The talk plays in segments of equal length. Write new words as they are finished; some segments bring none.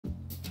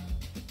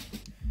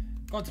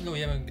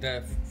Kontynuujemy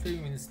grę w 3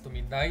 Minutes to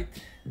Midnight.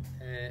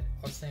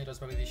 Ostatnio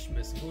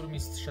rozmawialiśmy z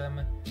burmistrzem,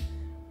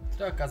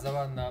 która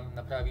kazała nam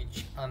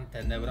naprawić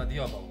antenę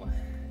radiową.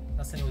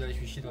 Następnie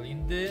udaliśmy się do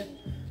Lindy,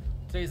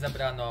 której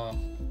zabrano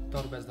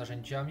torbę z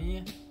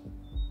narzędziami.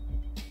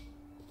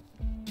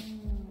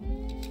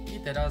 I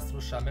teraz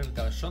ruszamy w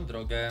dalszą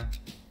drogę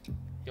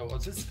ją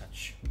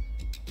odzyskać.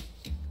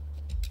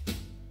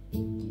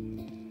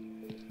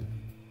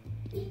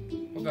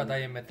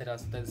 Pogadajmy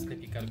teraz z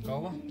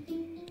sklepikarką.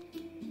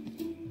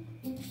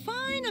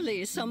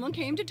 Finally, someone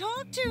came to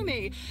talk to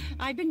me.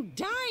 I've been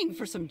dying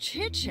for some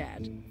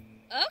chit-chat.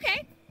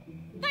 Okay.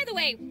 By the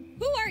way,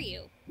 who are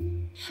you?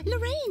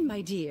 Lorraine,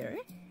 my dear.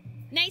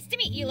 Nice to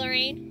meet you,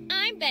 Lorraine.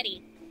 I'm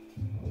Betty.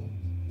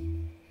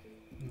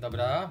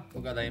 Dobra,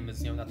 pogadajmy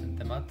z nią na ten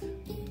temat.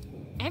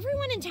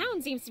 Everyone in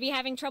town seems to be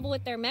having trouble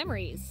with their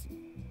memories.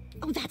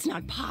 Oh, that's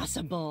not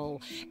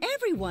possible.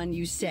 Everyone,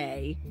 you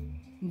say.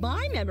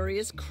 My memory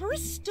is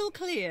crystal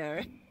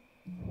clear.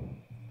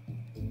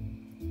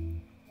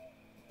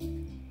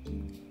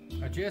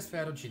 A gdzie jest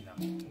twoja rodzina?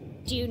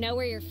 Do you know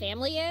where your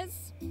family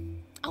is?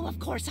 Oh, of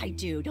course I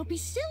do. Don't be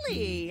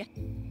silly.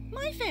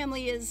 My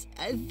family is...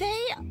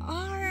 they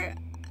are...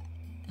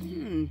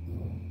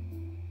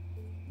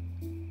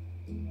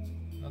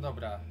 No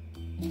dobra.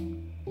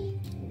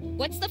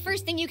 What's the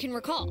first thing you can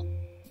recall?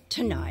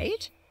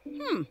 Tonight?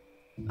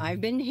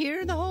 I've been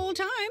here the whole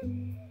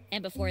time.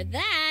 And before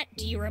that,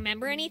 do you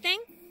remember anything?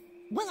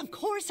 Well, of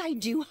course I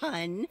do,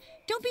 hun.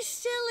 Don't be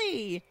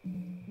silly.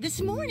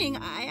 This morning,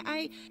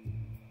 I...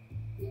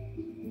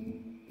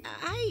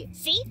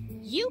 See?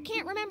 You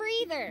can't remember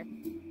either.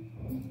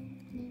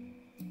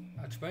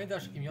 A czy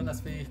pamiętasz imiona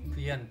swoich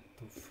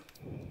klientów?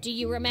 Do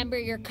you remember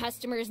your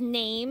customers'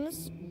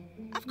 names?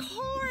 Of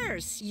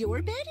course.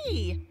 You're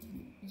Betty.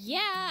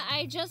 Yeah,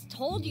 I just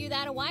told you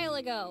that a while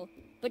ago.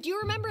 But do you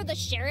remember the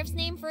sheriff's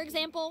name, for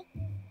example?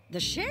 The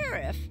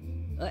sheriff?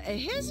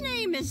 His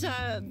name is,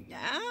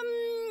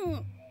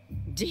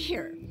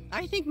 Dear,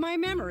 I think my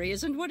memory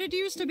isn't what it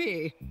used to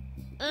be.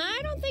 I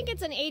don't think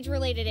it's an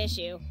age-related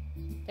issue.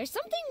 There's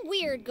something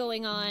weird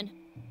going on.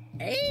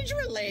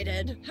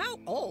 Age-related? How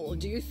old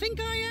do you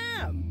think I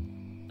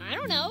am? I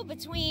don't know,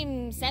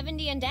 between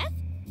 70 and death?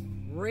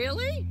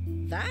 Really?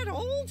 That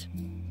old?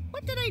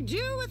 What did I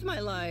do with my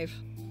life?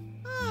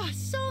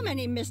 So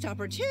many missed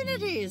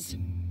opportunities.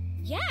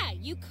 Yeah,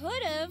 you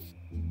could have.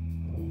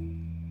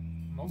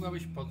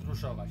 Mogłabyś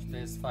podróżować, to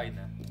jest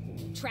fajne.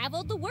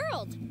 Traveled the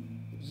world.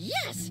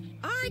 Yes,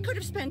 I could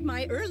have spent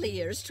my early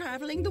years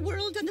traveling the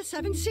world and the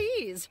 7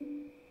 seas.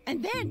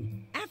 And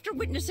then, after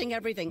witnessing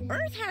everything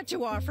Earth had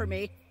to offer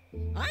me,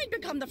 I'd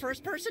become the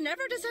first person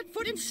ever to set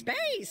foot in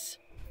space.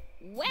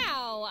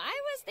 Wow, I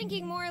was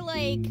thinking more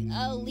like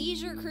a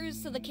leisure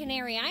cruise to the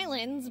Canary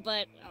Islands,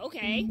 but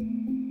okay.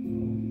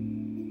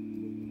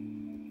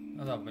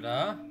 No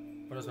dobra,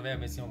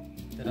 porozmawiamy z nią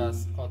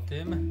teraz o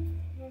tym.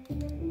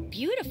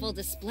 Beautiful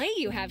display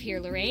you have here,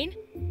 Lorraine.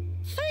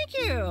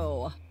 Thank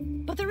you.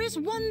 But there is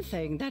one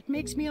thing that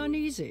makes me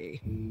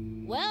uneasy.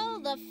 Well,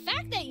 the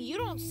fact that you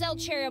don't sell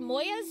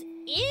cherimoyas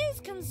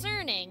is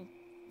concerning.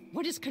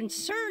 What is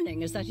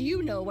concerning is that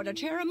you know what a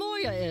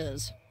cherimoya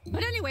is.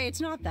 But anyway,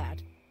 it's not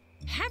that.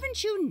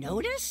 Haven't you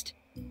noticed?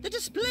 The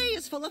display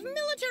is full of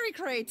military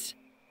crates.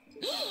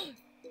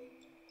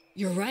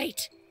 You're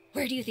right.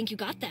 Where do you think you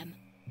got them?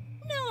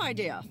 No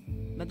idea.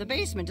 But the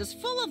basement is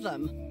full of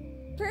them.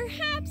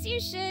 Perhaps you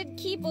should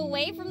keep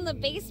away from the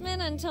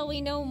basement until we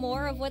know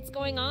more of what's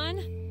going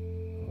on.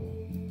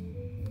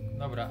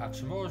 Dobra, a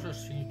czy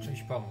możesz mi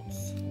czymś pomóc?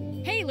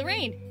 Hey,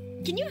 Lorraine,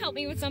 can you help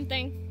me with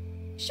something?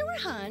 Sure,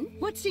 hon.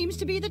 What seems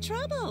to be the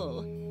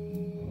trouble?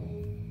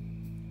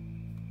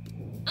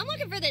 I'm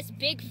looking for this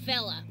big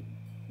fella.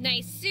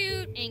 Nice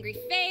suit, angry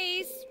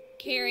face,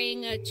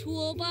 carrying a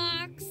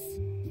toolbox.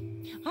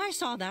 I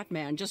saw that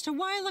man just a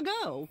while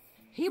ago.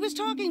 He was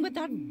talking with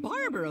that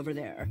barber over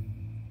there.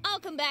 I'll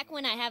come back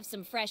when I have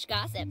some fresh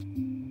gossip.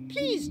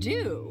 Please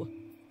do.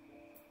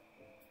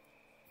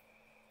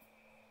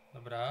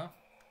 Dobra.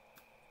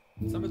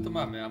 Co my tu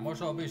mamy? A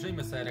może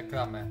obejrzyjmy sobie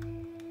reklamę.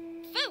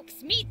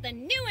 Folks, meet the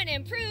new and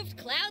improved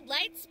Cloud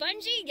Light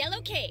Spongy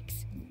Yellow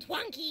Cakes.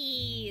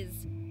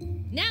 Twonkies!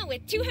 Now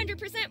with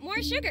 200%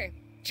 more sugar.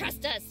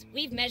 Trust us,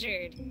 we've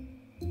measured.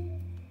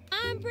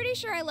 I'm pretty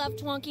sure I love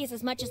Twonkies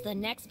as much as the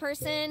next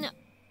person,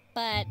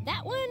 but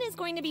that one is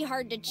going to be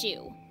hard to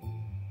chew.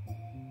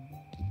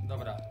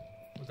 Dobra.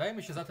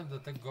 Udajmy się zatem do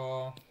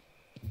tego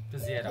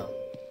fryzjera.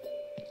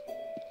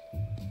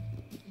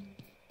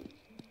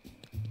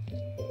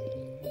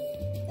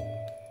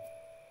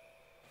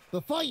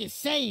 Before you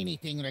say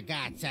anything,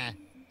 ragazza,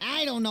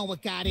 I don't know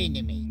what got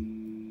into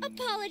me.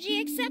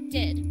 Apology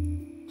accepted.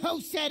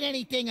 Who said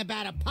anything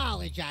about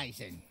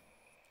apologizing?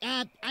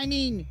 I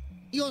mean,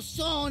 your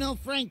sono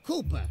Frank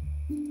Cooper.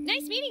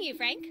 Nice meeting you,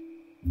 Frank.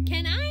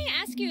 Can I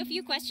ask you a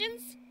few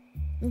questions?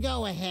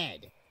 Go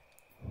ahead.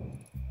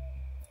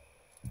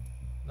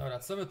 Dobra,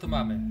 co my tu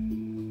mamy?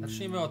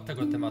 Zacznijmy od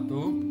tego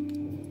tematu.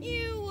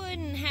 You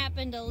wouldn't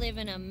happen to live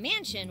in a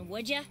mansion,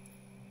 would ya?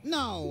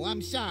 No,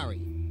 I'm sorry.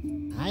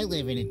 I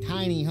live in a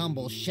tiny,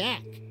 humble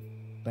shack.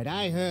 But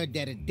I heard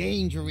that a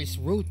dangerous,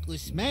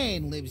 ruthless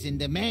man lives in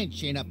the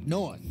mansion up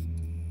north.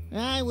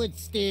 I would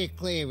steer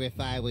clear if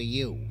I were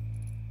you.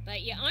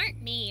 But you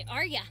aren't me,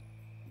 are ya?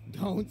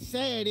 Don't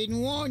say I didn't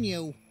warn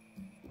you.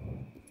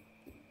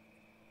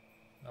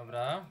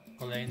 Dobra,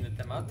 kolejny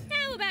temat.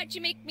 How about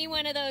you make me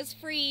one of those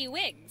free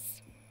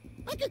wigs?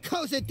 I could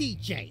cause a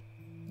DJ.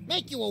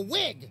 Make you a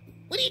wig.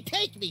 What do you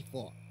take me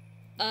for?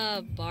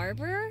 A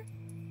barber?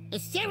 A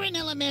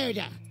Serenella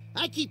Merda.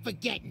 I keep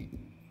forgetting.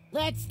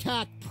 Let's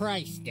talk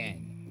price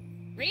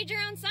then. Read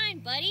your own sign,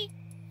 buddy.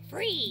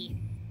 Free.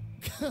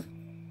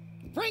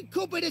 Frank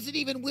Cooper doesn't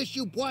even wish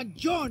you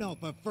buongiorno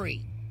for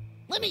free.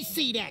 Let me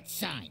see that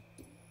sign.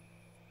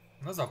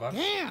 No zobacz.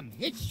 Damn,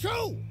 it's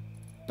true.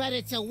 But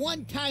it's a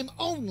one-time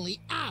only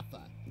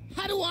offer.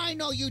 How do I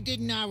know you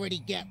didn't already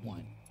get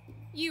one?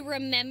 You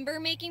remember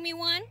making me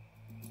one?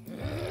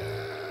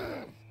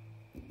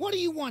 What do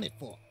you want it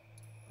for?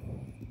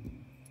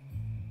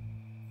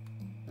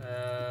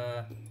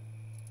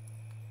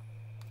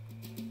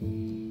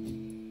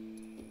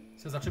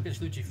 Chcę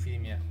zaczepiać ludzi w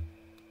filmie.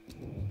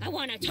 I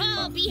want a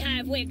tall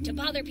beehive wig to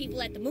bother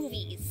people at the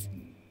movies.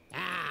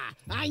 Ah,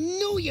 I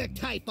knew your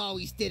type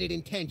always did it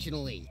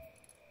intentionally.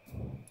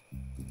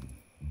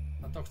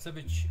 No to chcę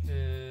być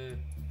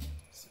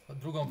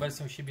drugą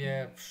wersją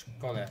siebie w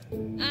szkole.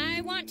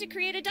 I want to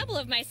create a double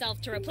of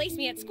myself to replace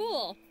me at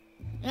school.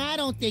 I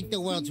don't think the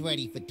world's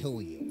ready for two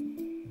of you.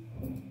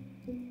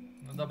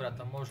 No dobra,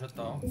 to może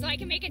to. So I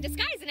can make a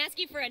disguise and ask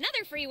you for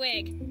another free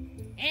wig.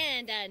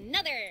 And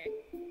another.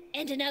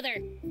 And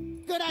another.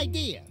 Good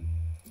idea.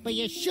 But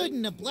you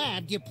shouldn't have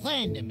blabbed your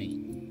plan to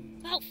me.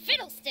 Oh,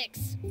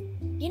 fiddlesticks.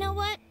 You know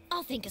what?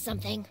 I'll think of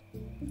something.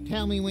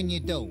 Tell me when you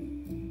do.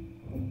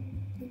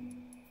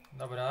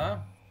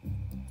 Dobra.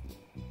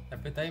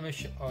 Zapytajmy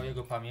się o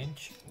jego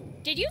pamięć.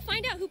 Did you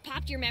find out who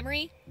popped your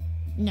memory?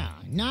 No,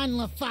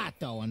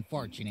 non-Lafato,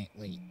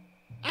 unfortunately.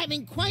 I've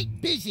been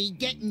quite busy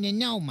getting to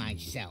know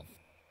myself.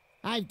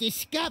 I've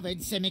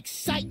discovered some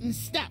exciting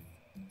stuff.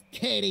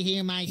 Care to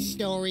hear my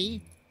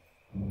story?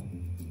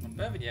 No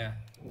pewnie.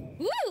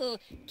 Ooh,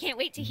 can't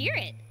wait to hear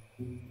it.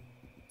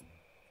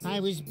 I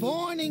was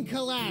born in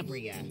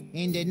Calabria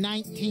in the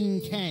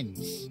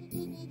 1910s.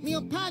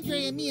 Mio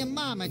padre and mia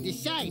mama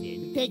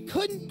decided they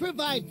couldn't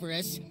provide for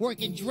us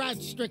working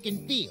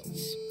drought-stricken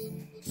fields.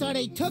 So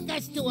they took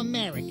us to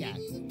America,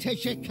 to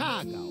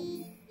Chicago.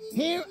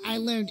 Here I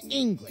learned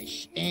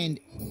English and...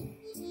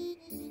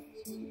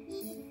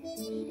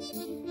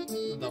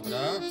 No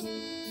dobra.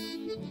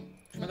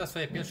 Przypomina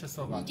swoje pierwsze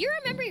słowa. Do you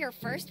remember your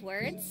first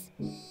words?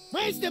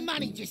 Where's the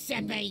money,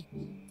 Giuseppe?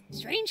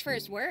 Strange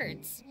first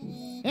words.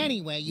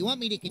 Anyway, you want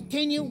me to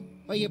continue,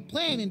 or you're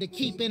planning to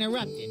keep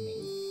interrupting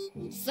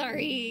me?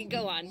 Sorry,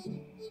 go on.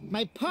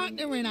 My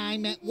partner and I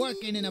met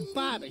working in a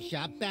barber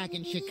shop back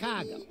in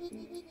Chicago.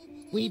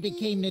 We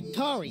became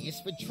notorious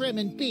for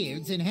trimming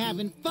beards and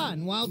having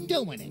fun while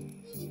doing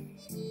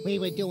it. We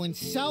were doing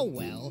so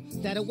well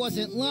that it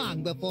wasn't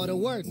long before the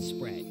word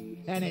spread,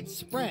 and it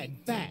spread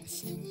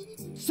fast.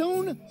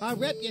 Soon, our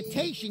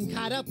reputation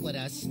caught up with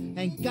us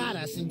and got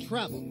us in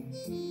trouble.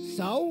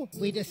 So,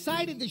 we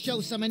decided to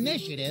show some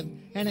initiative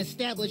and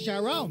establish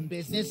our own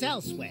business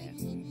elsewhere.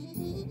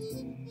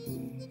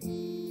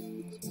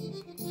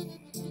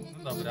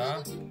 No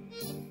dobra.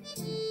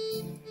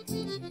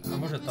 A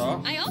może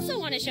to? I also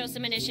want to show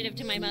some initiative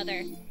to my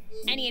mother.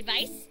 Any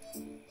advice?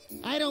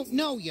 I don't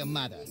know your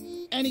mother.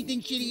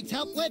 Anything she needs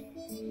help with?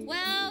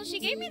 Well, she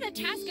gave me the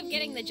task of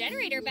getting the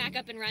generator back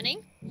up and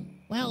running.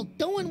 Well,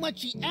 doing what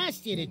she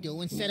asked you to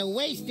do instead of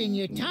wasting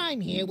your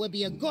time here would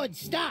be a good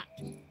start.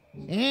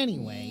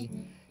 Anyway,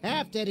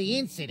 after the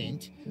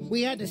incident,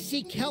 we had to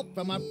seek help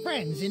from our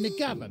friends in the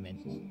government.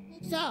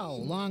 So,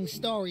 long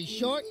story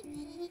short,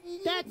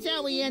 that's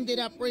how we ended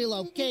up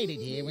relocated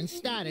here and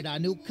started our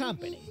new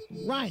company,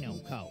 Rhino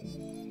Co.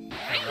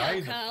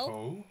 Rhino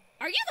Co?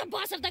 Are you the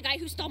boss of the guy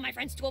who stole my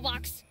friend's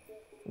toolbox?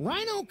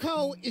 Rhino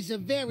Co is a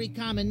very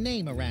common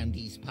name around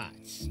these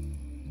parts.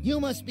 You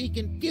must be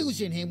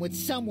confusing him with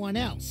someone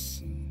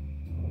else.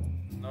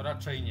 No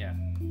raczej nie.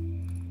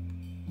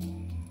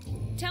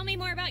 Tell me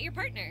more about your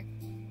partner.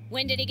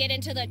 When did he get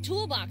into the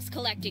toolbox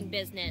collecting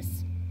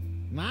business?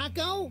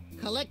 Marco?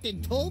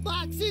 Collecting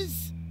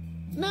toolboxes?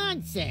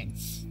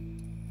 Nonsense.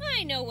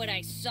 I know what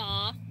I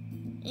saw.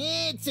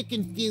 It's a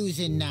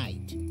confusing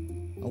night.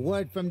 A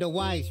word from the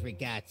wise,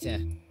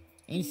 ragazza.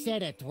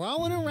 Instead of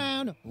throwing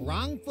around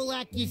wrongful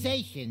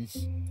accusations,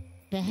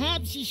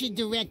 perhaps you should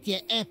direct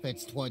your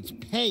efforts towards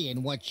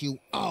paying what you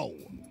owe.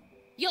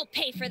 You'll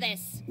pay for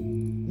this.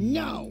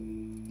 No,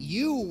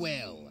 you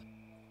will.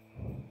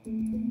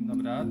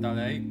 Dobra,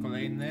 dalej,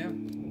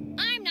 kolejny.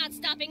 I'm not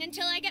stopping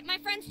until I get my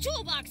friend's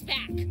toolbox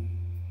back.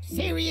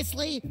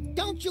 Seriously?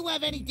 Don't you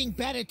have anything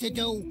better to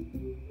do?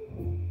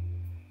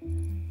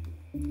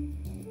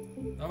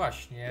 No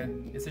właśnie,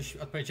 jesteś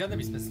odpowiedzialnym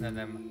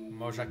biznesmenem.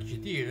 Może jakiś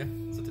deal?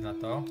 Co ty na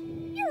to?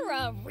 You're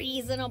a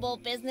reasonable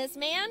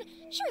businessman.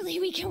 Surely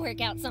we can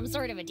work out some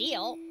sort of a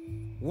deal.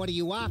 What are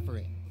you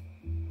offering?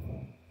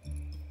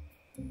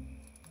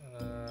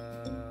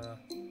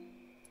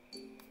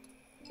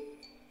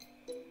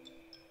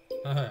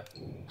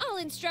 I'll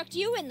instruct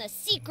you in the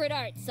secret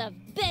arts of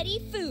Betty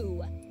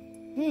Foo.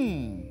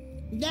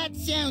 That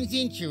sounds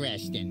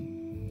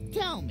interesting.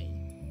 Tell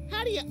me,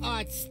 how do your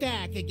odds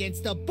stack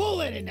against a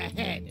bullet in the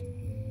head?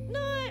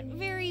 Not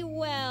very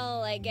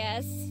well, I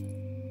guess.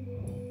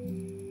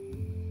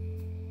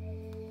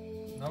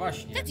 No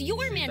właśnie. That's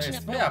your To mansion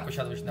jest up twoja north.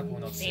 posiadłość na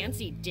północy.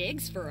 Fancy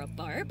digs for a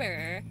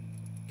barber.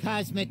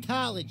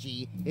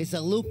 Cosmetology is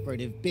a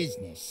lucrative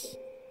business.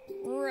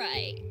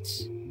 Right.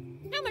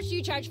 How much do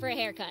you charge for a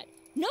haircut?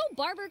 No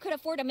barber could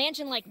afford a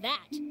mansion like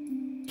that.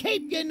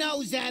 Keep your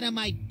nose out of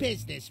my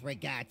business,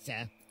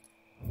 ragazza.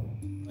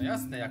 No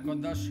jasne, jak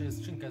oddasz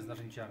skrzynkę z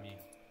narzędziami.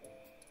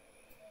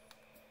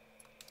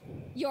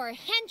 Your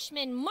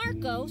henchman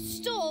Marco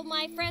stole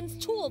my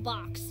friend's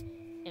toolbox,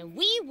 and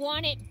we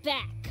want it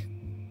back.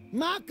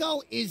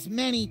 Marco is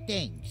many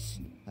things.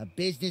 A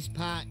business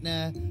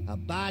partner, a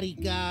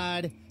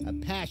bodyguard, a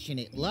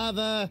passionate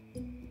lover,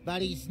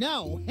 but he's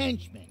no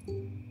henchman.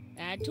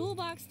 Add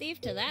toolbox thief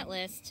to that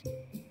list.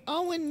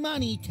 Owing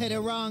money to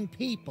the wrong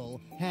people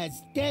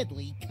has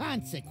deadly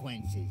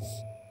consequences.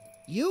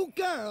 You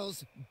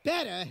girls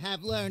better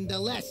have learned a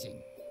lesson.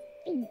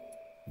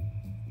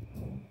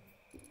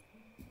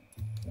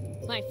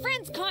 My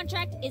friend's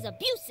contract is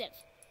abusive.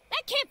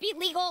 That can't be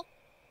legal.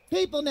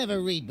 People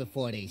never read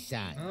before they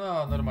sign.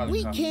 No, normalka.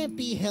 We can't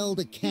be held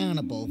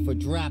accountable for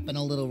dropping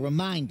a little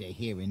reminder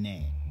here and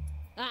there.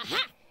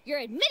 Aha! You're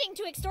admitting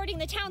to extorting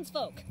the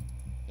townsfolk.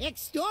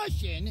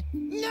 Extortion?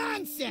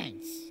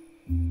 Nonsense!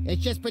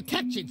 It's just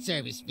protection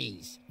service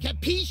fees.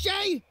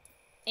 Capisce?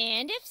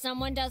 And if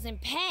someone doesn't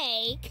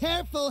pay...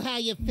 Careful how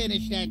you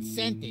finish that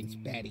sentence,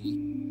 Betty.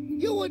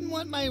 You wouldn't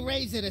want my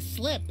razor to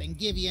slip and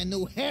give you a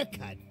new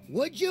haircut,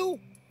 would you?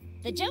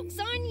 The joke's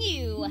on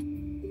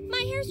you.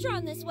 My hair's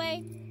drawn this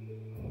way.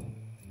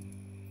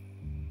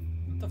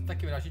 No to w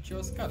takim razie cię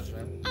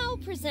oskarżę. I'll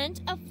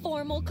present a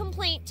formal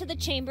complaint to the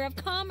Chamber of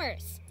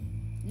Commerce.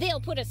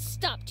 They'll put a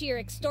stop to your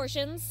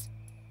extortions.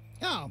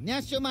 Oh,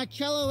 Nastro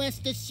Marcello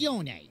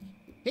Estacione.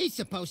 He's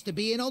supposed to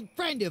be an old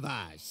friend of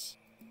ours.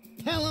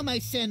 Tell him I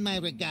send my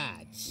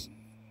regards.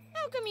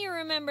 How come you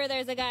remember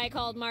there's a guy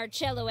called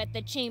Marcello at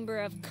the Chamber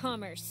of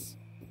Commerce?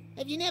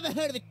 Have you never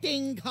heard of a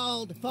thing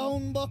called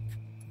phone book?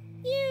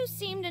 You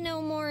seem to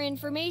know more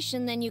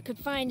information than you could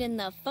find in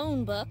the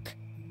phone book.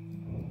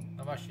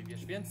 No właśnie,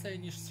 wiesz więcej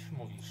niż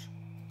mówisz.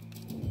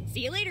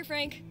 See you later,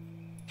 Frank.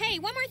 Hey,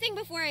 one more thing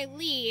before I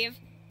leave.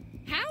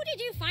 How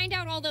did you find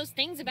out all those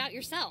things about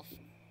yourself?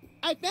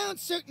 I found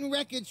certain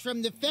records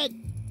from the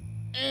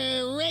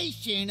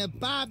Federation of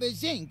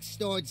Barbers Inc.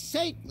 stored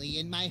safely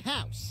in my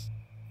house.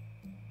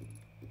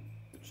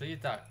 Czyli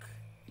tak.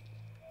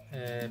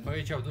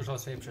 Powiedział dużo o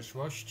swojej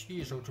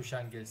przeszłości, że uczył się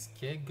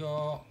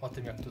angielskiego, o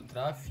tym jak tu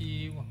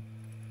trafił,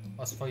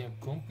 o swoim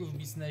kumplu w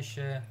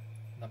biznesie.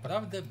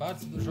 Naprawdę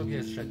bardzo dużo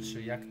wiesz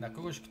rzeczy, jak na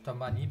kogoś, kto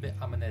ma niby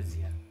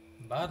amnezję.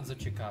 Bardzo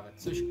ciekawe.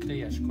 Coś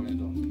kryjesz,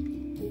 kolego.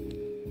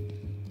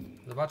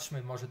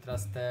 Zobaczmy może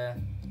teraz te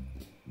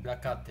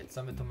plakaty.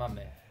 Co my tu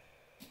mamy?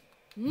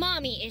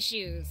 Mommy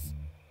issues.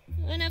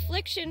 An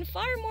affliction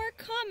far more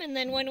common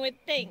than one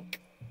would think.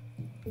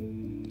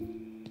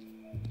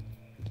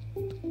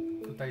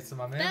 Tutaj co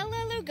mamy?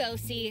 Bella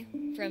Lugosi.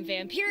 From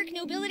vampiric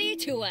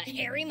nobility to a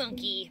hairy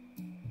monkey.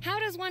 How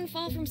does one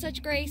fall from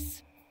such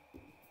grace?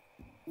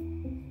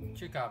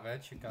 Ciekawe,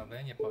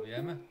 ciekawe, nie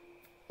powiem.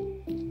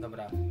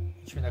 Dobra,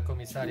 idźmy na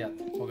komisariat,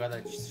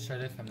 pogadać z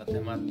szeryfem na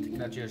temat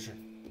kradzieży.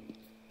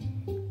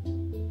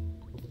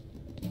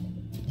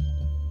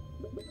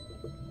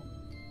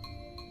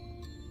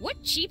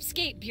 What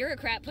cheapskate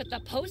bureaucrat put the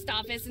post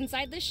office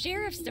inside the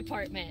sheriff's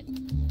department?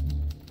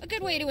 A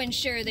good way to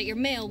ensure that your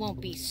mail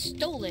won't be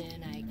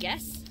stolen, I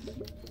guess.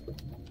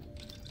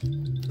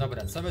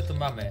 Dobra, co my tu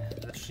mamy?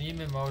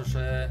 Zacznijmy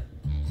może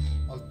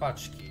od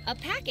paczki. A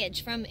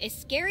package from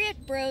Iscariot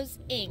Bros,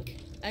 Inc.,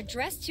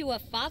 addressed to a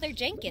Father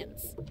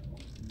Jenkins.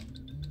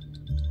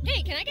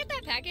 Hey, can I get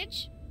that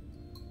package?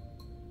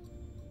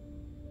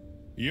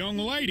 Young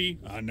lady,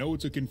 I know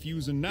it's a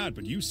confusing night,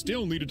 but you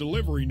still need a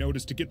delivery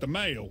notice to get the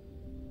mail.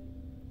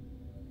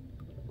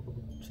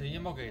 Czyli nie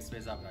mogę jej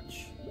sobie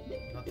zabrać.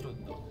 No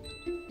trudno.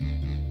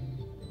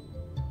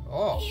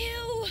 O!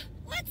 Ew,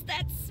 what's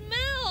that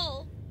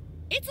smell?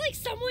 It's like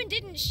someone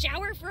didn't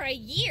shower for a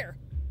year.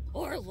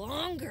 Or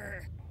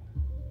longer.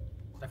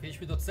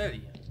 Trafiliśmy do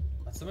celi.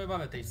 A co my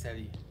mamy w tej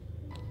celi?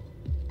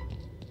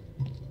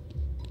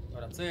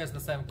 Dobra, co jest na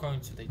samym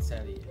końcu tej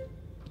celi?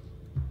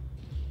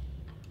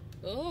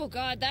 Oh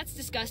god, that's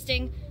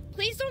disgusting.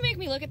 Please don't make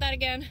me look at that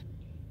again.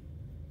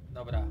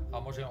 Dobra,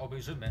 a może ją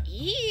obejrzymy?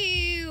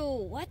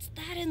 Ew, what's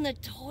that in the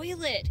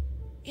toilet?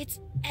 It's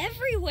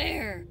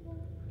everywhere.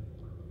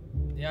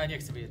 Ja nie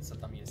chcę wiedzieć co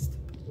tam jest.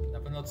 Na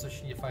pewno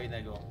coś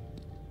niefajnego.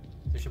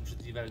 Coś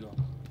obrzydliwego.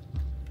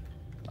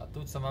 A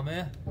tu co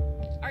mamy?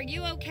 Are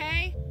you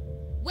okay?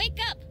 Wake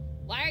up!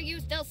 Why are you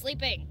still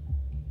sleeping?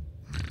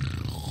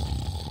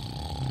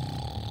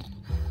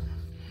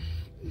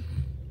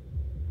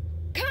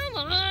 Come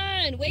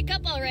on! Wake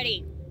up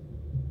already!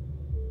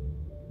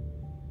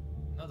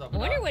 No I dobra.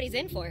 wonder what he's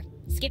in for.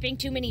 Skipping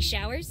too many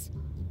showers?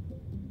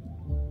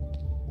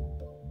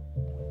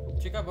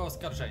 Ciekawe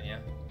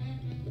oskarżenie.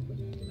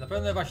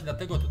 Zapewne właśnie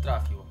dlatego tu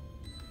trafił.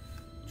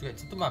 Czekaj,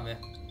 co tu mamy?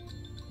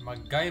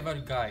 MacGyver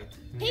Guide.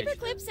 Nieźle.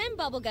 Paperclips and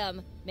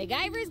bubblegum.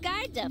 MacGyver's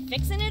guide to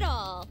fixing it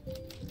all.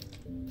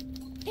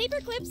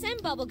 Paperclips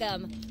and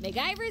bubblegum.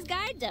 MacGyver's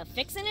guide to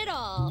fixing it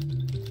all.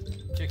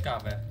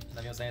 Ciekawe.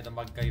 Nawiązanie do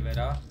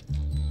MacGyvera.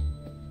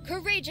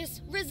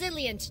 Courageous,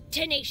 resilient,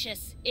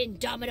 tenacious,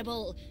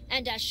 indomitable,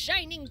 and a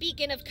shining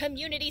beacon of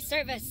community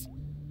service.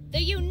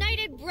 The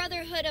United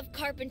Brotherhood of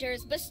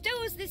Carpenters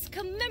bestows this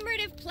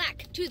commemorative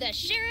plaque to the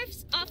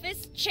Sheriff's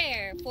Office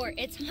Chair for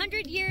its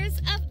 100 years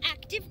of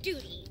active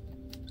duty.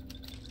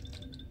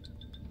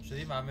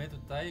 Czyli mamy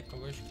tutaj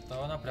kogoś,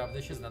 kto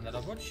naprawdę się zna na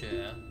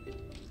robocie.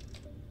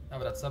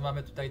 Dobra, co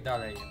mamy tutaj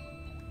dalej?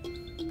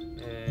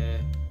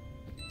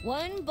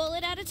 One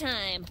bullet at a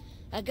time.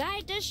 A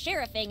guide to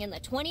sheriffing in the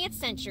 20th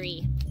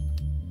century.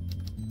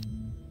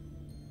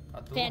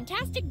 A tu?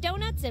 Fantastic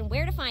donuts and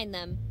where to find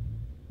them.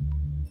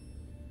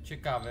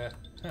 Ciekawe.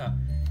 Ha.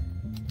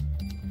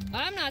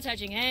 I'm not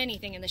touching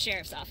anything in the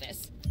sheriff's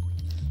office.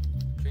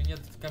 Czyli nie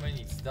dotykamy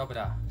nic.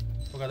 Dobra,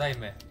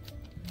 pogadajmy.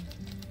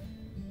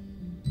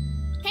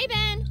 Hey,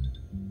 Ben!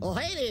 Oh,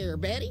 hey there,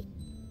 Betty.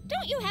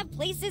 Don't you have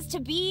places to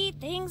be,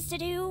 things to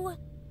do?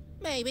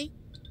 Maybe.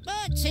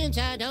 But since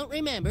I don't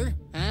remember,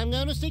 I'm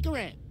gonna stick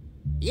around.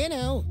 You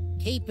know,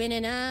 keeping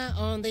an eye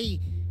on the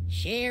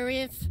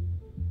sheriff.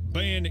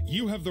 Ben,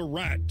 you have the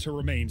right to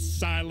remain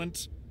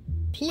silent.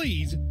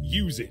 Please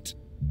use it.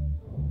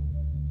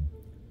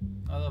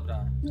 No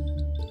dobra.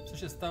 Co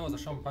się stało z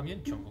naszą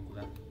pamięcią w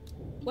ogóle?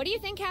 What do you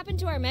think happened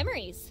to our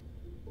memories?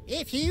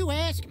 If you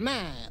ask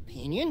my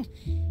opinion,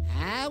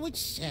 I would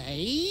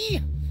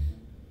say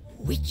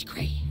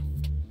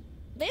witchcraft.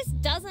 This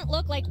doesn't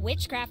look like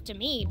witchcraft to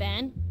me,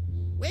 Ben.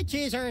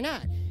 Witches or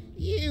not,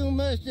 you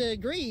must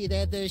agree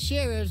that the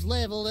sheriff's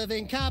level of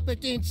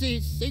incompetence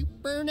is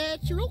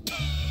supernatural.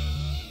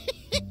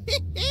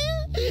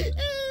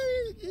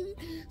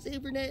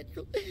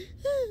 Supernatural.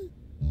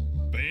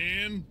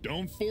 Ben,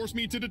 don't force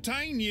me to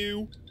detain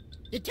you.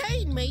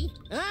 Detain me?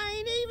 I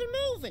ain't even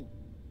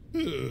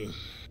moving.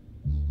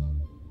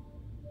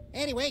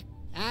 Anyway,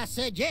 I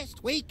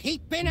suggest we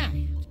keep an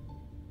eye out.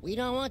 We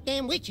don't want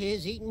them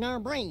witches eating our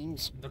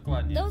brains.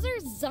 Dokładnie. Those are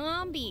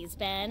zombies,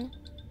 Ben.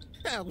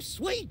 Oh,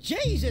 sweet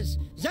Jesus!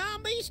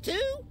 Zombies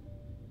too?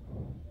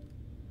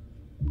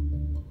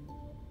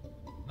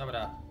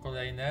 Dobra,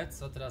 kolejne.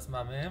 Co teraz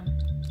mamy?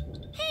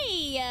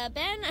 Hey,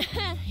 Ben,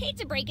 hate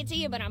to break it to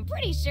you, but I'm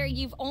pretty sure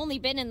you've only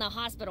been in the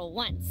hospital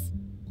once.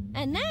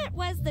 And that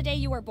was the day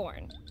you were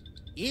born.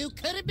 You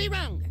couldn't be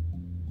wrong.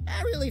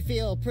 I really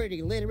feel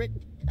pretty literate.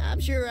 I'm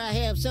sure I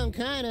have some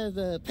kind of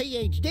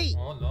PhD.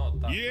 O no,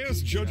 tak. Yes,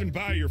 judging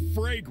by your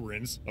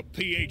fragrance, a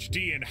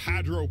PhD in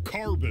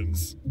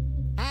hydrocarbons.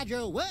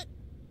 Hydro what?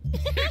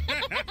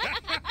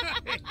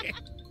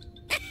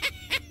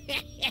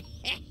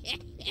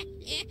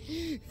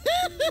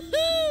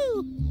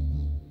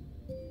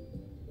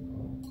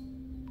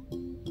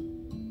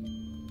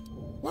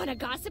 Want to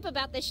gossip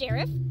about the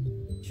sheriff?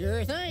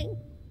 Sure thing.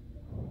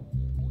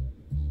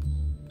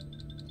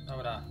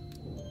 Dobra.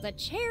 The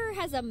chair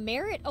has a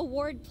merit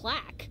award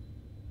plaque.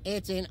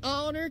 It's an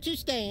honor to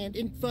stand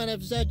in front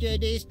of such a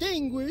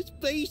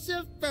distinguished piece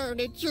of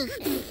furniture.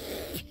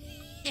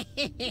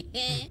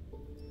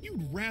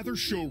 You'd rather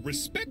show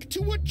respect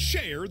to a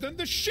chair than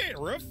the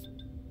sheriff?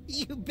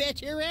 You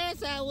bet your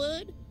ass I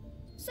would.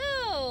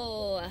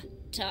 So,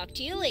 talk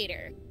to you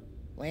later.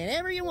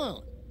 Whenever you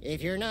want,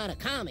 if you're not a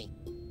commie.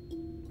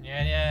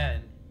 Nie,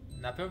 nie.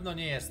 Na pewno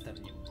nie jestem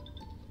nim.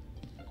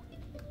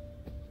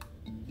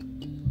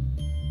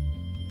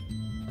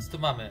 Co tu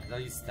mamy za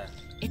listę?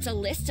 It's a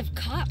list of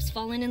cops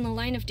fallen in the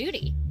line of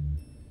duty.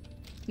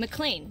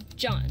 McLean,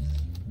 John.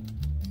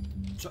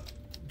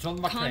 John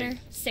McClane. Connor,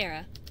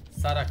 Sarah.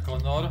 Sarah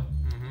Connor.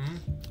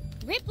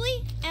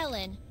 Ripley,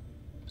 Ellen.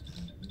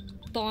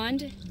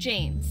 Bond,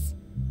 James.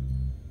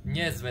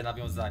 Niezłe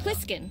nawiązania.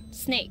 Pliskin,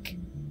 Snake.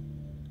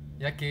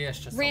 Jakie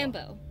jeszcze są?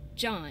 Rambo,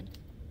 John.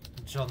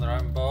 John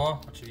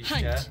Rambo, oczywiście.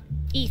 Hunt,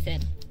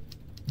 Ethan.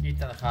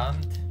 Ethan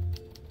Hunt.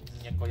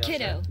 Nie kojarzę.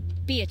 Kiddo,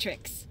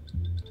 Beatrix.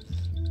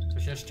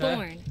 Coś jeszcze?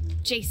 Bourne,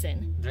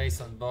 Jason.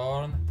 Jason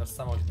Bourne,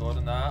 tożsamość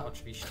Bourna,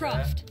 oczywiście.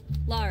 Croft,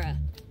 Lara.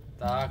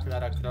 Tak,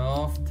 Lara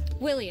Croft.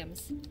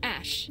 Williams,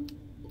 Ash.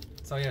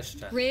 Co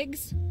jeszcze?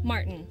 Riggs,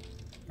 Martin.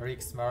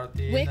 Riggs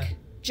Martin. Wick,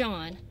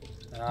 John.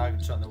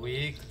 Tak, John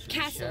Wick,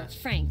 oczywiście. Castle,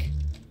 Frank.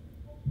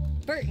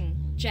 Burton,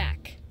 Jack.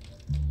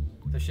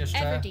 Ktoś jeszcze?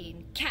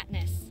 Everdeen,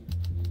 Katniss.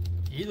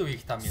 Ilu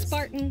ich tam jest?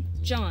 Spartan,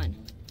 John.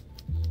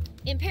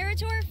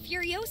 Imperator,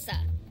 Furiosa.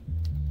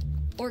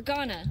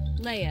 Organa,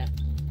 Leia.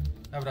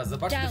 Dobra,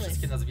 zobaczmy Dallas,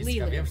 wszystkie nazwiska.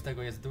 Leland. Wiem, że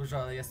tego jest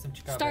dużo, ale jestem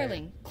ciekawy.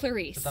 Starling, Co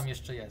Clarice. tam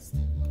jeszcze jest?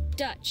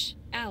 Dutch,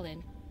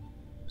 Allen.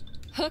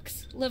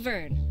 Hooks,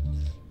 Laverne.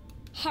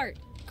 Hart,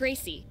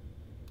 Gracie.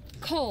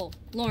 Cole,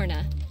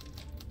 Lorna.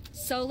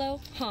 Solo,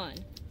 Han.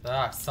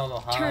 Tak, Solo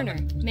Han.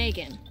 Turner,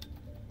 Megan.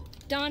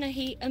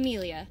 Donahue,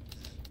 Amelia.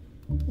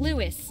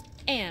 Lewis,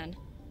 Anne.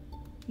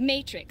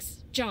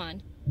 Matrix,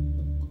 John.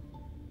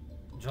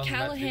 John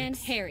Callahan,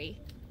 Matrix. Harry.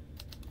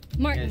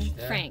 Martin,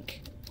 Nieźle. Frank.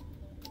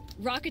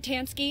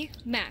 Rokotansky,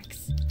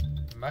 Max.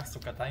 Max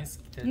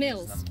Okatański, też nie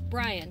Mills, znam.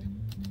 Brian.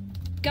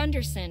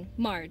 Gunderson,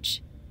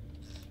 Marge.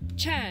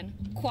 Chan,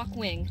 Kwok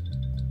Wing.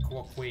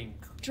 Clockwing.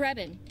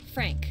 Drebin,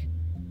 Frank.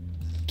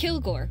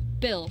 Kilgore,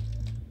 Bill.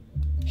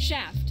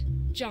 Shaft,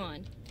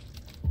 John.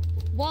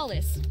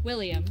 Wallace,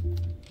 William.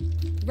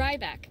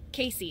 Ryback,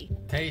 Casey.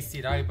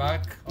 Casey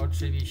Ryback,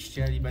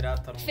 oczywiście,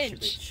 Liberator musi Finch,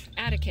 być.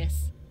 Atticus.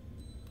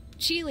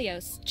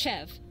 Chelios,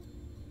 Chev.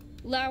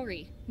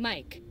 Lowry,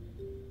 Mike.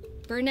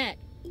 Burnett,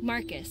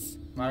 Marcus.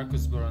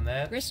 Marcus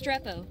Burnett.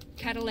 Restrepo,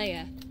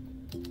 Catalea.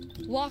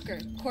 Walker,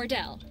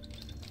 Cordell.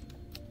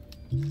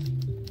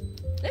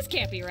 This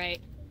can't be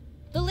right.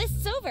 The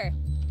list's over.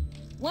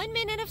 1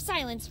 minute of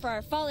silence for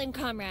our fallen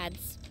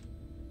comrades.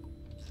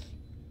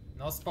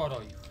 No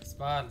sporo ich, jest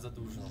bardzo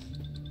dużo.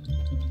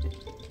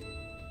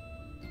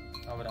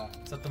 Dobra,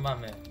 co tu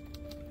mamy?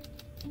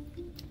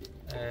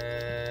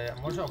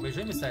 Może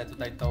obejrzyjmy sobie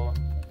tutaj to...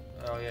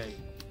 Ojej.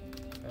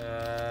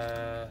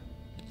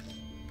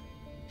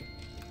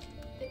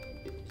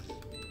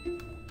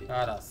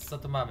 Zaraz, co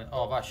tu mamy?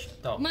 O, właśnie,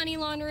 to. Money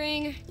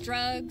laundering,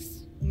 drugs,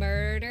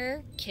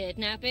 murder,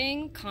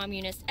 kidnapping,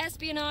 communist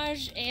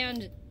espionage,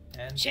 and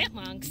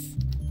chipmunks.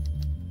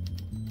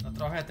 No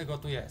trochę tego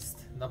tu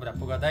jest. Dobra,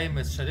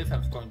 pogadajmy z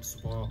szeryfem w końcu,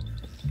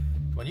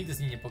 bo nigdy z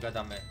nim nie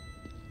pogadamy.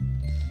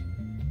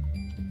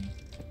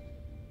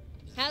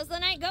 How's the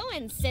night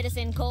going,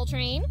 Citizen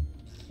Coltrane?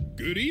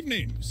 Good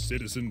evening,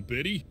 Citizen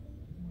Biddy.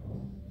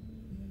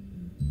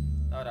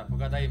 Dobra,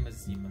 pogadajmy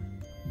z nim.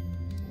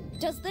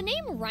 Does the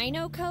name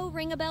Rhino Co.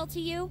 ring a bell to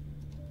you?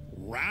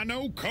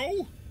 Rhino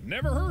Co?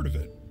 Never heard of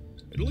it.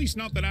 At least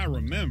not that I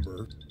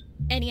remember.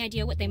 Any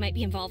idea what they might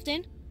be involved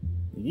in?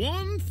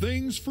 One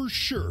thing's for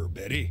sure,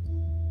 Betty.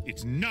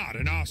 It's not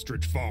an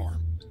ostrich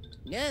farm.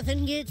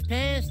 Nothing gets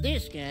past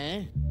this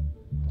guy.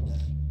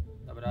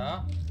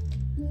 Dobra.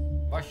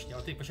 Właśnie,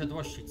 o tej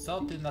posiadłości.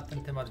 Co ty na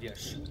ten temat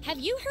wiesz? Have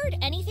you heard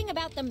anything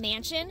about the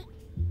mansion?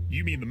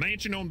 You mean the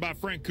mansion owned by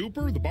Frank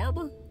Cooper, the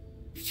barber?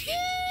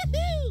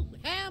 Phew!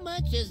 How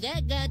much does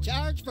that guy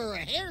charge for a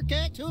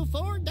haircut to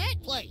afford that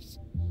place?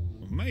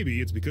 Well,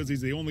 maybe it's because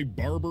he's the only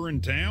barber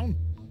in town.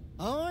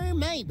 Or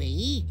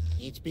maybe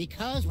it's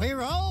because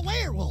we're all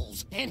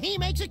werewolves and he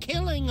makes a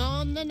killing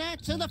on the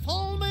nights of the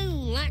full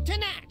moon like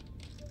tonight.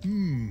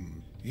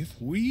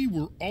 If we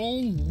were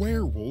all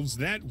werewolves,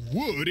 that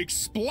would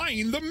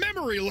explain the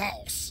memory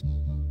loss.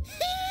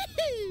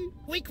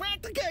 We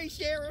cracked the case,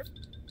 Sheriff.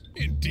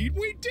 Indeed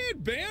we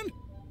did, Ben.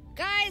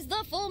 Guys,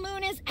 the full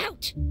moon is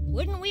out.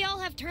 Wouldn't we all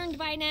have turned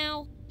by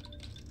now?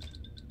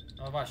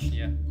 No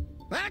właśnie.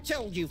 I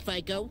told you,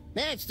 Faco.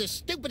 That's the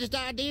stupidest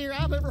idea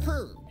I've ever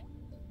heard.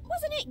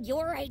 Wasn't it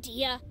your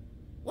idea?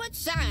 What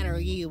side are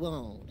you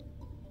on?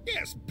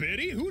 Yes,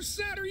 Betty, whose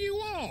side are you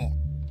on?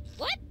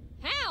 What?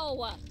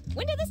 How?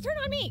 When did this turn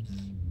on me?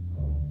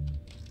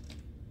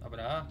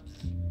 Dobra.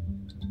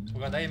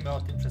 Pogadajmy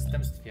o tym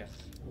przestępstwie.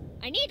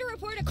 I need to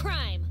report a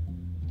crime.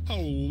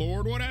 Oh,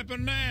 Lord, what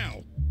happened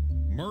now?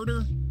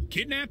 Murder?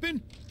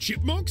 Kidnapping?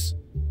 Chipmunks?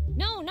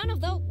 No, none of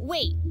those.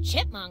 Wait,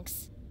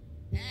 chipmunks?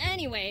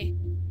 Anyway,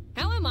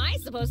 How am I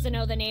supposed to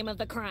know the name of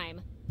the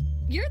crime?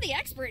 you're the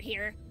expert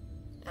here.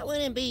 I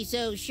wouldn't be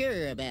so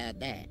sure about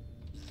that.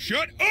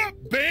 Shut up,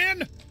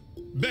 Ben!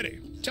 Betty,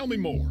 tell me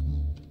more.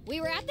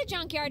 We were at the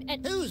junkyard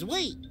and Who's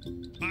we?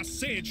 I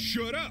said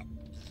shut up.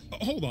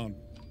 Hold on.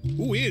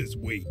 Who is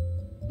we?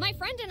 my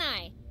friend and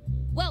I.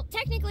 Well,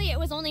 technically it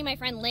was only my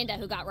friend Linda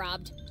who got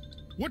robbed.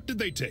 What did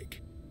they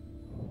take?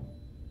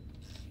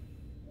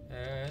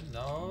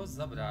 No,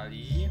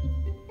 zabrali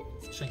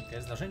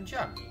skrzynkę z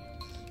narzędziami.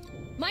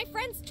 My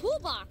friend's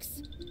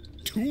toolbox.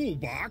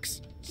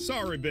 Toolbox?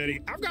 Sorry, Betty.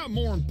 I've got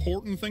more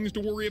important things to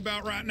worry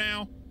about right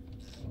now.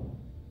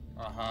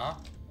 Aha.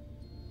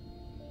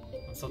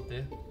 No co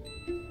ty?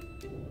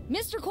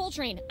 Mr.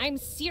 Coltrane, I'm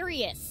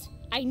serious.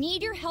 I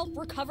need your help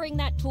recovering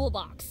that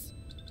toolbox.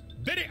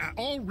 Betty, I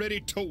already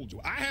told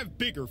you, I have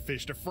bigger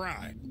fish to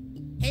fry.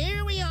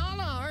 Here we all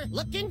are,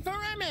 looking for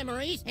our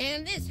memories,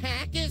 and this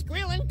hack is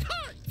grilling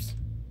carps.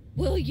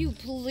 Will you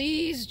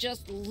please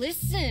just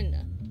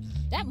listen?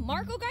 That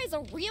Marco guy's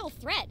a real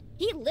threat.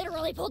 He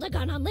literally pulled a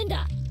gun on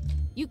Linda.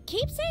 You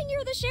keep saying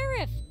you're the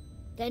sheriff.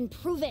 Then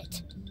prove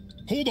it.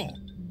 Hold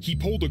on. He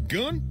pulled a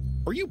gun?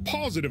 Are you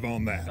positive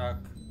on that? Tak.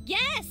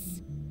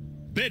 Yes!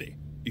 Betty,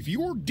 if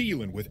you're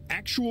dealing with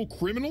actual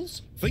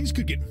criminals, things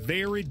could get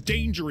very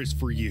dangerous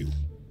for you.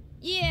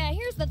 Yeah,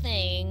 here's the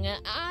thing.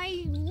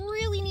 I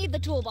really need the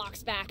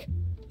toolbox back.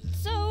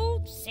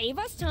 So, save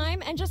us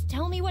time and just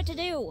tell me what to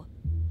do.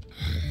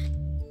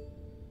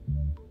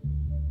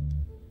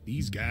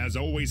 These guys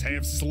always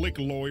have slick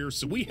lawyers,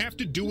 so we have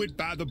to do it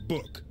by the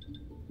book.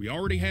 We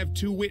already have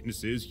 2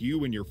 witnesses,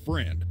 you and your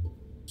friend.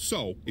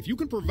 So, if you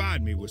can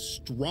provide me with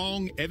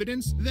strong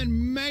evidence,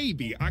 then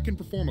maybe I can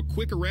perform a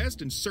quick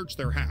arrest and search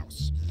their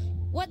house.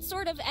 What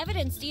sort of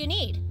evidence do you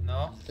need?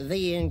 No.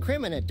 The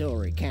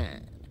incriminatory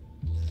kind.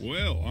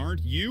 Well,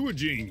 aren't you a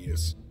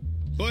genius?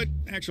 But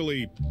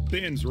actually,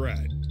 Ben's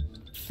right.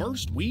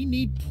 First, we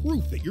need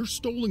proof that your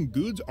stolen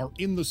goods are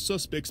in the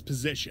suspect's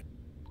possession.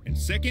 And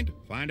second,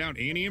 find out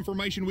any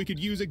information we could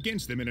use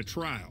against them in a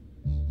trial.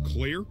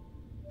 Clear?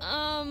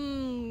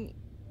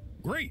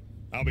 Great.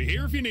 I'll be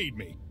here if you need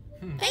me.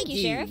 Thank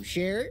you, Sheriff.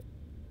 Sheriff.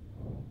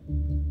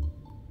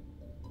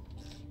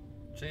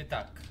 Czyli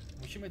tak,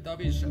 musimy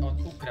dowiedzieć, że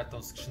on ukradł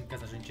tą skrzynkę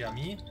z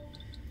narzędziami.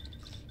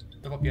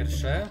 To po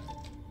pierwsze.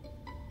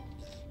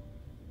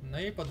 No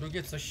i po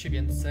drugie, coś się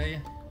więcej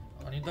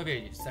o nim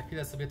dowiedzieć. Za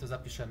chwilę sobie to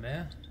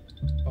zapiszemy.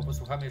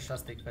 Posłuchamy jeszcze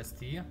raz tej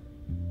kwestii.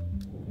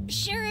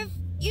 Sheriff,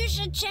 you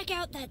should check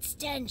out that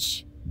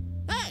stench.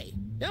 Hey,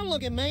 don't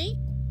look at me.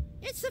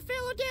 It's the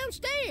fellow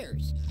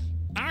downstairs.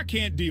 I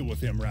can't deal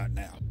with him right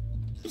now.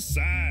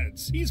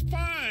 Besides, he's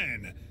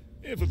fine,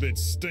 if a bit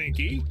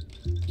stinky.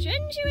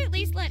 Shouldn't you at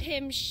least let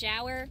him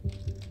shower?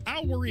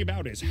 I'll worry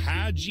about his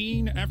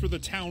hygiene after the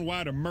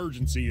town-wide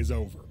emergency is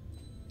over.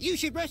 You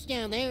should rush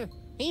down there.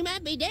 He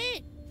might be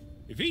dead.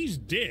 If he's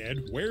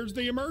dead, where's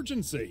the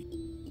emergency?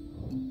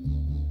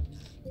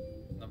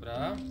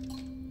 Dobra.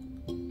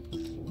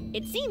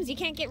 It seems you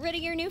can't get rid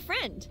of your new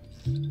friend.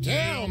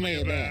 Tell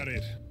me about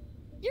it.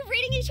 You're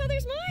reading each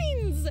other's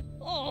minds!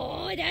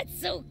 Oh,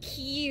 that's so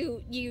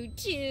cute, you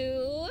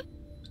two.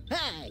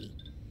 Hey,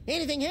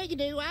 anything he can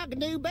do, I can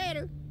do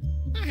better.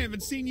 I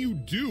haven't seen you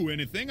do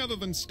anything other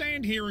than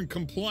stand here and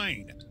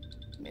complain.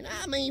 And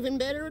I'm even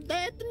better at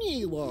that than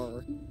you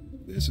are.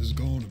 This is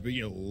going to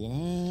be a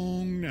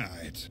long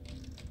night.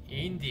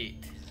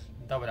 Indeed.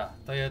 Dobra,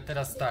 to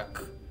teraz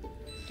tak.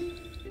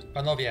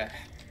 Panowie.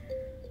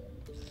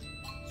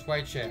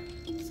 Słuchajcie,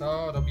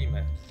 co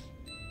robimy?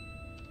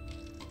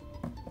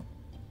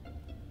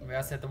 Bo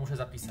ja sobie to muszę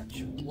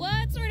zapisać.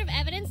 What sort of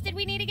evidence did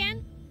we need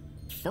again?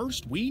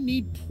 First, we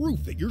need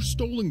proof that your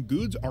stolen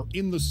goods are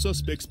in the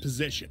suspect's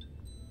possession.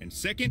 And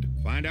second,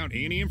 find out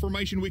any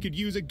information we could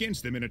use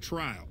against them in a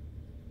trial.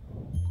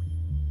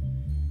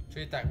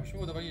 Czyli tak, musimy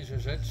udowodnić, że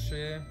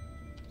rzeczy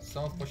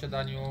są w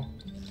posiadaniu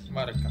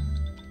Marka.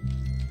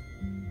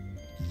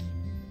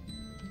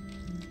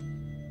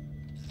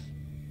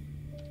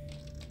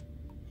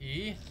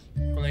 I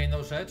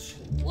kolejną rzecz.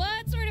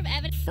 What sort of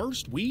evidence?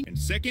 First, and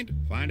second,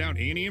 find out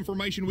any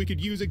information we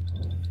could use.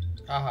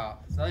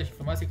 Aha, znaleźć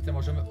informacje, które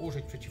możemy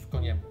użyć przeciwko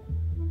niemu.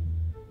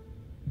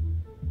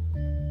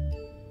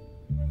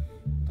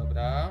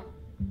 Dobra.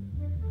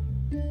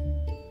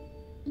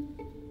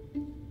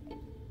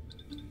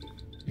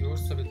 Już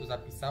sobie tu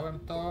zapisałem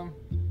to.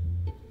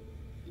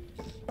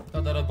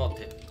 To do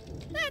roboty.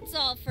 That's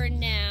all for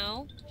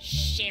now,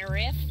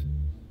 Sheriff.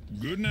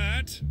 Good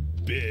night,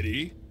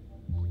 Betty.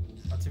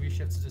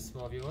 Oczywiście w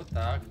cudzysłowie,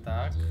 tak,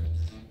 tak.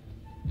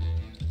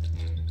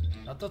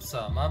 No to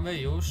co, mamy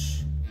już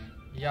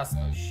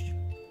jasność.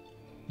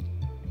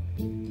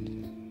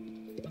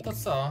 No to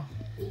co?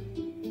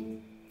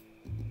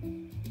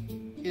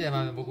 Ile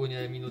mamy w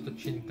ogóle minut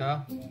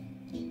odcinka?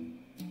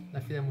 Na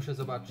chwilę muszę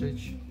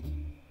zobaczyć.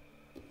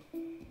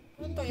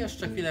 No to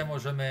jeszcze chwilę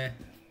możemy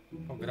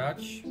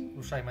pograć.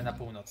 Ruszajmy na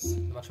północ.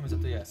 Zobaczymy, co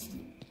tu jest.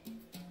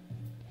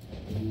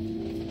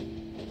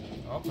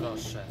 O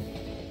proszę.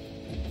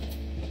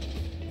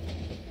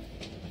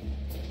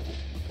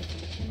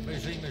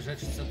 Obejrzyjmy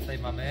rzeczy, co tutaj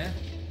mamy.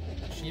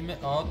 Zacznijmy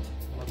od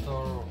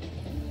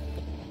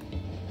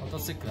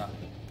motocykla.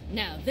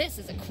 Now this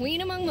is a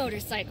queen among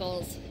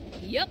motorcycles.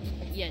 Yup,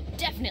 you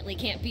definitely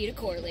can't beat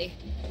a Corley.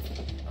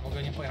 A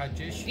mogę nie pojechać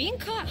gdzieś?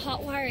 Being caught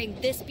hot wiring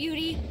this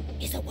beauty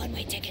is a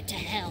one-way ticket to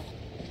hell.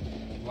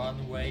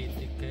 One way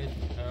ticket,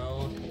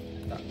 hell.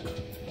 Tak.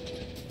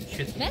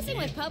 Świetnie. Messing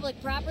with public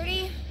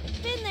property?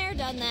 Been there,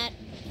 done that.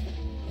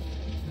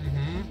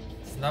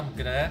 Znam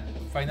grę.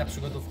 Fajna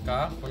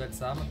przygodówka.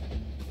 Polecam.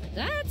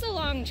 That's a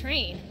long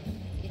train.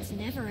 It's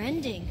never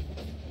ending.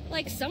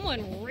 Like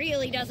someone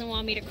really doesn't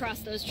want me to cross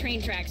those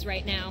train tracks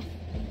right now.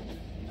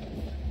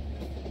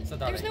 Co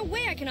dalej? There's no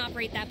way I can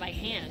operate that by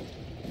hand.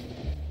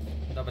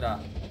 Dobra.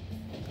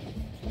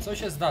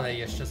 Coś jest dalej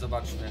jeszcze,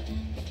 zobaczmy.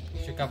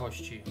 Z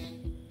ciekawości.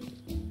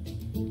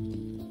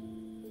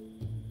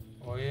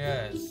 O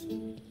Jezu.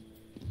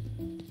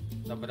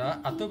 Dobra,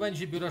 a tu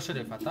będzie biuro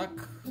szeryfa,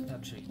 tak?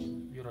 Znaczy,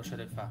 biuro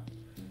szeryfa.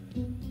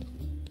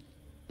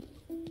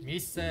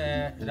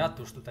 Miejsce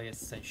ratusz tutaj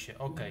jest w sensie.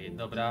 Okej,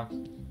 dobra.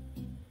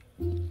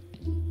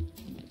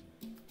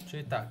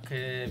 Czyli tak,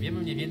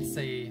 wiemy mniej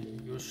więcej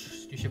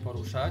już gdzie się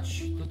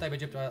poruszać. Tutaj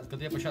będzie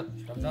zgaduję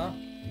posiadłość, prawda?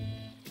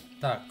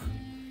 Tak.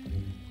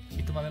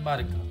 I tu mamy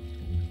Marka.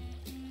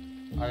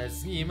 Ale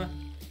z nim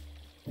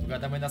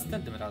pogadamy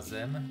następnym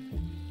razem.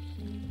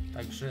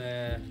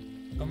 Także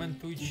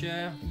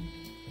komentujcie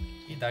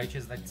i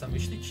dajcie znać, co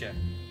myślicie.